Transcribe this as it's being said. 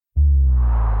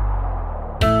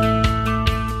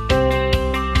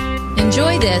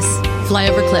Enjoy this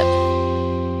flyover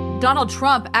clip. Donald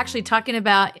Trump actually talking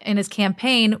about in his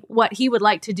campaign what he would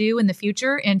like to do in the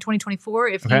future in 2024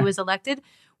 if he was elected.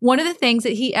 One of the things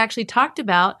that he actually talked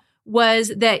about was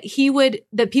that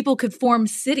that people could form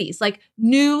cities, like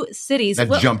new cities. That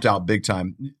jumped out big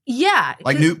time. Yeah.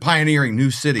 Like pioneering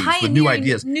new cities with new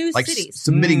ideas. New like cities.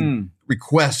 Submitting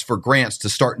requests for grants to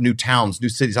start new towns, new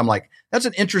cities. I'm like, that's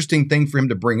an interesting thing for him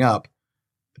to bring up,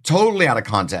 totally out of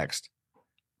context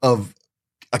of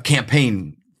a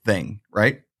campaign thing,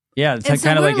 right? Yeah, it's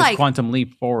kind of like his quantum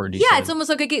leap forward. Yeah, it's almost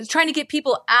like trying to get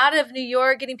people out of New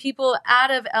York, getting people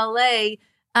out of LA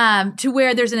to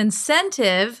where there's an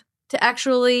incentive to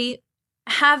actually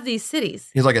have these cities.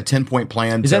 He's like a 10-point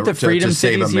plan. Is that the freedom to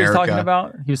save cities America. he was talking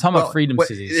about? He was talking about freedom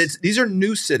cities. These are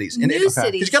new cities. New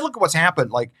cities. Because you got to look at what's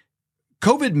happened. Like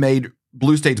COVID made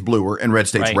blue states bluer and red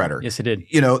states redder. Yes, it did.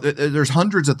 You know, there's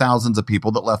hundreds of thousands of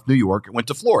people that left New York and went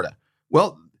to Florida.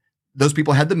 Well, those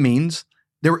people had the means.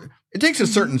 It takes a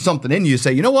certain something in you to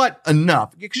say, you know what,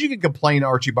 enough. Because you can complain to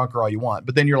Archie Bunker all you want,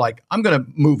 but then you're like, I'm going to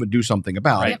move and do something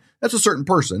about it. That's a certain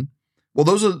person. Well,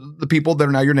 those are the people that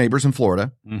are now your neighbors in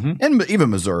Florida and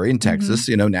even Missouri and Texas.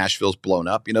 You know, Nashville's blown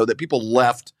up. You know, that people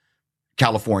left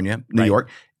California, New York,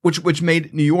 which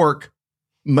made New York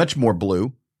much more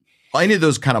blue. Any of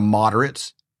those kind of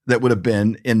moderates that would have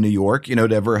been in New York, you know,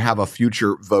 to ever have a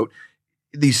future vote.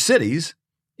 These cities,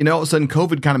 you know, all of a sudden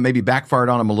COVID kind of maybe backfired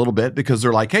on them a little bit because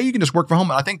they're like, hey, you can just work from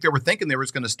home. And I think they were thinking they were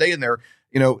just going to stay in their,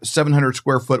 you know, 700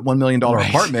 square foot, $1 million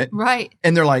apartment. Right.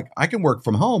 And they're like, I can work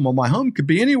from home. Well, my home could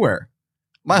be anywhere.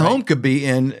 My home could be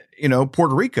in, you know,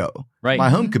 Puerto Rico. Right. My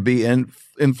home could be in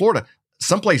Florida.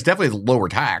 Someplace definitely lower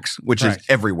tax, which is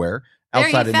everywhere. There,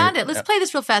 you found it. Let's play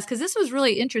this real fast because this was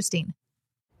really interesting.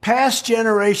 Past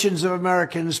generations of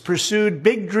Americans pursued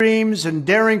big dreams and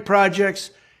daring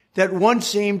projects that once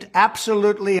seemed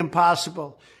absolutely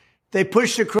impossible. They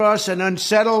pushed across an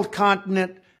unsettled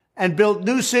continent and built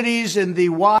new cities in the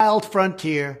wild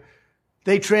frontier.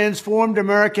 They transformed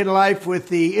American life with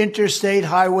the interstate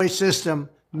highway system.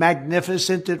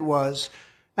 Magnificent it was.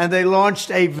 And they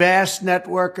launched a vast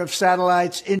network of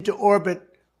satellites into orbit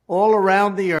all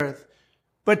around the earth.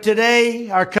 But today,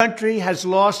 our country has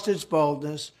lost its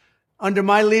boldness. Under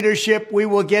my leadership, we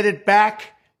will get it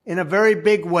back in a very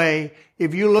big way.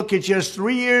 If you look at just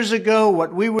 3 years ago,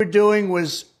 what we were doing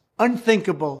was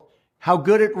unthinkable. How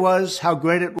good it was, how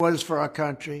great it was for our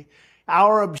country.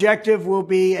 Our objective will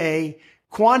be a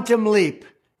quantum leap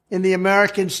in the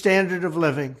American standard of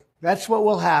living. That's what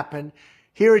will happen.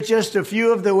 Here are just a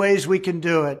few of the ways we can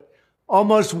do it.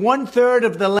 Almost 1/3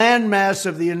 of the landmass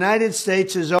of the United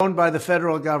States is owned by the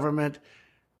federal government,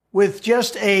 with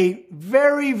just a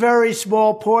very, very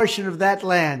small portion of that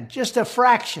land, just a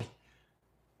fraction,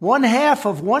 1/2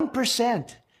 of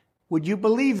 1%. Would you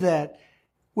believe that?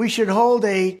 We should hold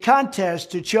a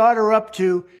contest to charter up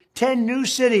to 10 new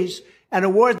cities and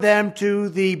award them to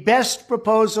the best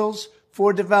proposals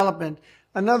for development.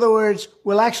 In other words,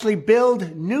 we'll actually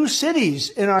build new cities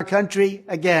in our country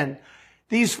again.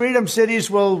 These freedom cities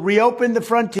will reopen the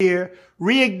frontier,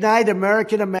 reignite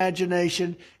American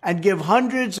imagination, and give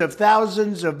hundreds of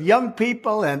thousands of young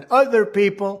people and other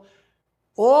people,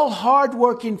 all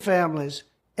hardworking families,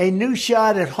 a new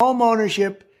shot at home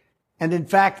ownership and, in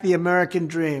fact, the American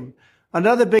dream.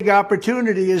 Another big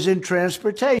opportunity is in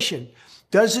transportation.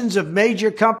 Dozens of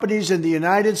major companies in the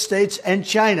United States and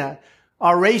China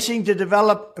are racing to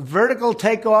develop vertical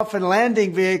takeoff and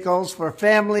landing vehicles for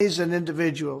families and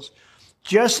individuals.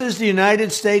 Just as the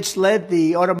United States led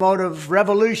the automotive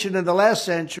revolution in the last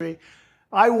century,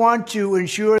 I want to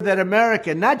ensure that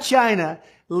America, not China,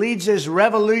 leads this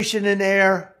revolution in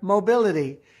air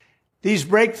mobility. These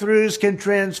breakthroughs can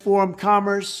transform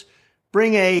commerce,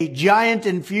 bring a giant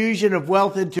infusion of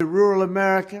wealth into rural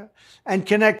America, and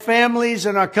connect families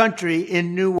in our country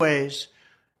in new ways.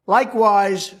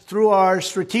 Likewise, through our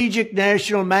Strategic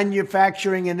National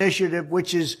Manufacturing Initiative,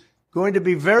 which is going to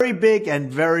be very big and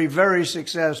very, very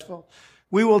successful,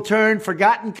 we will turn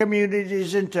forgotten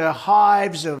communities into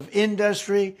hives of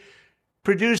industry,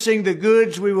 producing the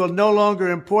goods we will no longer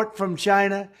import from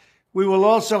China. We will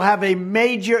also have a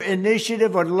major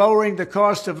initiative on lowering the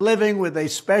cost of living with a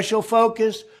special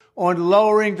focus on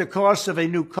lowering the cost of a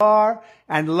new car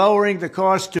and lowering the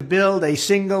cost to build a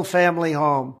single-family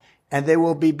home. And they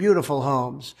will be beautiful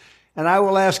homes. And I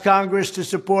will ask Congress to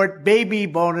support baby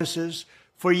bonuses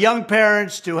for young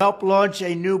parents to help launch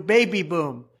a new baby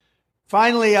boom.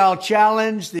 Finally, I'll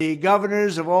challenge the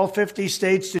governors of all 50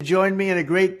 states to join me in a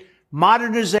great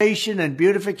modernization and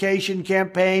beautification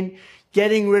campaign,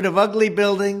 getting rid of ugly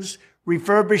buildings,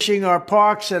 refurbishing our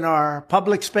parks and our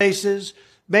public spaces,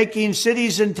 making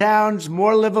cities and towns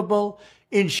more livable,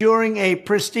 ensuring a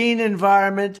pristine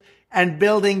environment, and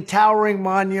building towering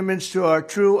monuments to our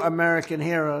true American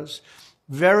heroes.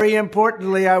 Very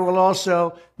importantly, I will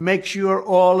also make sure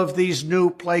all of these new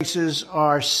places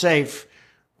are safe.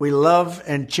 We love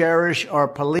and cherish our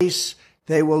police.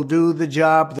 They will do the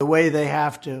job the way they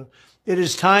have to. It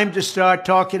is time to start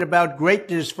talking about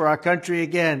greatness for our country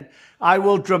again. I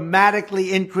will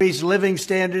dramatically increase living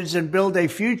standards and build a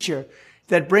future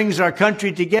that brings our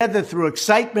country together through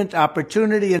excitement,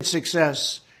 opportunity, and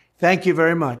success. Thank you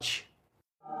very much.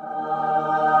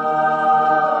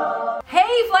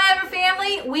 Hey, Flyover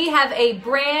family, we have a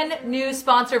brand new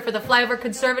sponsor for the Flyover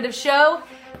Conservative Show,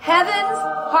 Heaven's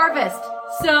Harvest.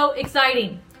 So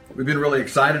exciting. We've been really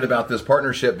excited about this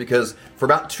partnership because for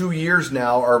about 2 years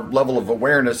now, our level of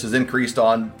awareness has increased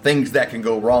on things that can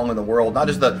go wrong in the world. Not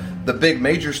just the big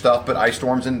major stuff, but ice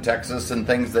storms in Texas and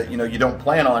things that, you don't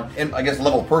plan on. And I guess a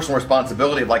level of personal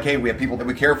responsibility of like, hey, we have people that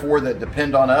we care for that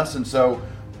depend on us. And so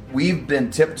we've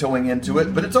been tiptoeing into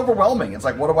it, but it's overwhelming. It's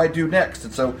like, what do I do next?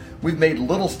 And so we've made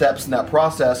little steps in that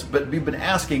process, but we've been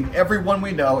asking everyone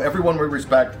we know, everyone we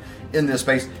respect in this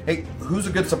space, hey, who's a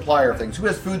good supplier of things? Who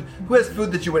has food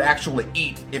that you would actually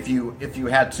eat if you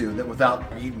had to, that without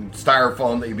eating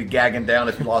styrofoam that you'd be gagging down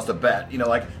if you lost a bet?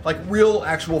 Like real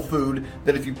actual food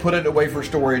that if you put it away for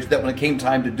storage, that when it came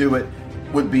time to do it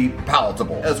would be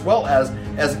palatable, as well as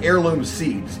heirloom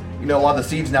seeds. A lot of the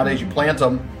seeds nowadays, you plant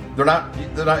them, they're not,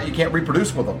 you can't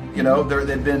reproduce with them.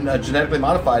 They've been genetically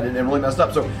modified and really messed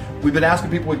up. So we've been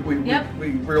asking people we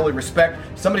really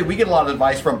respect. Somebody we get a lot of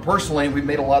advice from personally, we've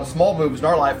made a lot of small moves in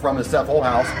our life from, is Seth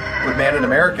Holhouse with Man in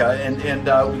America. And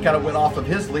we kind of went off of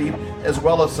his lead as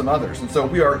well as some others. And so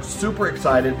we are super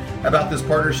excited about this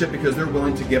partnership because they're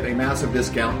willing to give a massive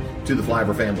discount to the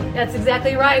Flyover family. That's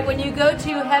exactly right. When you go to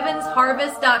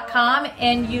heavensharvest.com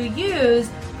and you use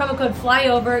promo code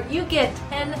FLYOVER, you get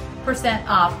 10%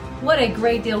 off. What a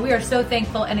great deal. We are so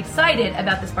thankful and excited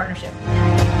about this partnership.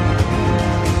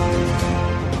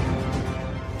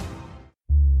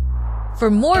 For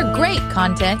more great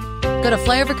content, go to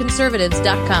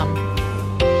flyoverconservatives.com.